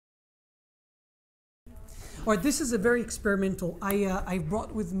All right, this is a very experimental. I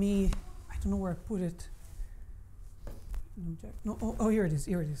brought with me, I don't know where I put it. No, oh, here it is,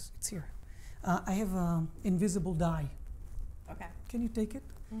 here it is, it's here. I have an invisible die. Okay. Can you take it?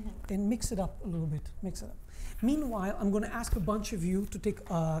 And mix it up a little bit, mix it up. Meanwhile, I'm going to ask a bunch of you to take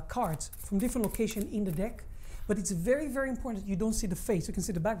cards from different locations in the deck, but it's very, very important that you don't see the face. You can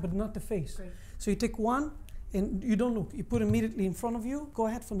see the back, but not the face. Great. So you take one, and you don't look. You put it immediately in front of you. Go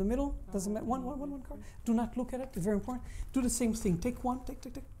ahead from the middle. Doesn't matter. One card. Do not look at it. It's very important. Do the same thing. Take one.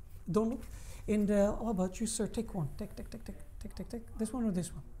 Take. Don't look. And how about you, sir? Take one. Take. This one or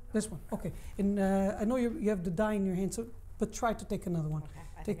this one? This one. Okay. And I know you have the die in your hand, so but try to take another one.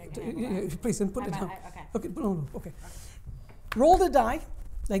 Okay. Please, and put it down. Okay. Okay. No. Okay. Roll the die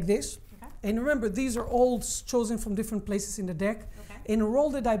like this. Okay. And remember, these are all chosen from different places in the deck. Okay. And roll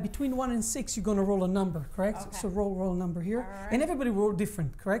the die between 1 and 6. You're going to roll a number, correct? Okay. So roll a number here. Right. And everybody rolled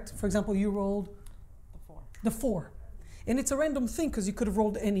different, correct? For example, you rolled The 4. the 4. And it's a random thing because you could have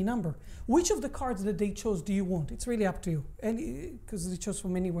rolled any number. Which of the cards that they chose do you want? It's really up to you. Because they chose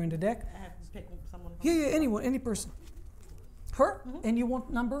from anywhere in the deck. I have to pick someone. Yeah, anyone, any person. Her? And you want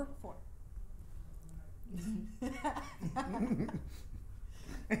number? 4.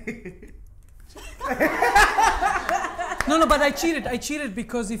 No, but I cheated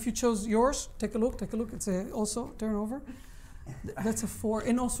because if you chose yours, take a look. It's also turn over. That's a 4.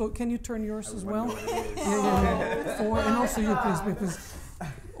 And also, can you turn yours as well? Yeah. 4. And also you, please.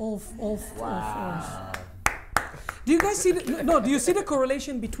 All 4s. Do you guys see do you see the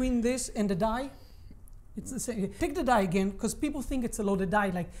correlation between this and the die? It's the same. Take the die again, because people think it's a loaded die.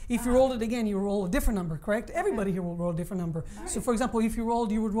 Like, if you roll it again, you roll a different number, correct? Everybody here will roll a different number. So, for example, if you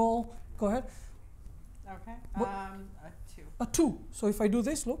rolled, you would roll, go ahead. Okay. A 2. A 2. So if I do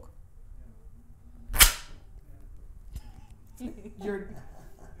this, look. You're...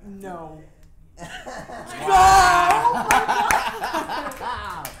 No.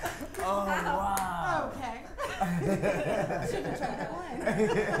 Oh, wow. Okay. Should have tried that one.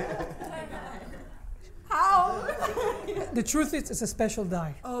 How? The truth is, it's a special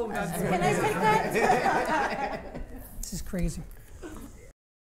die. Oh, that's Can I take that? This is crazy.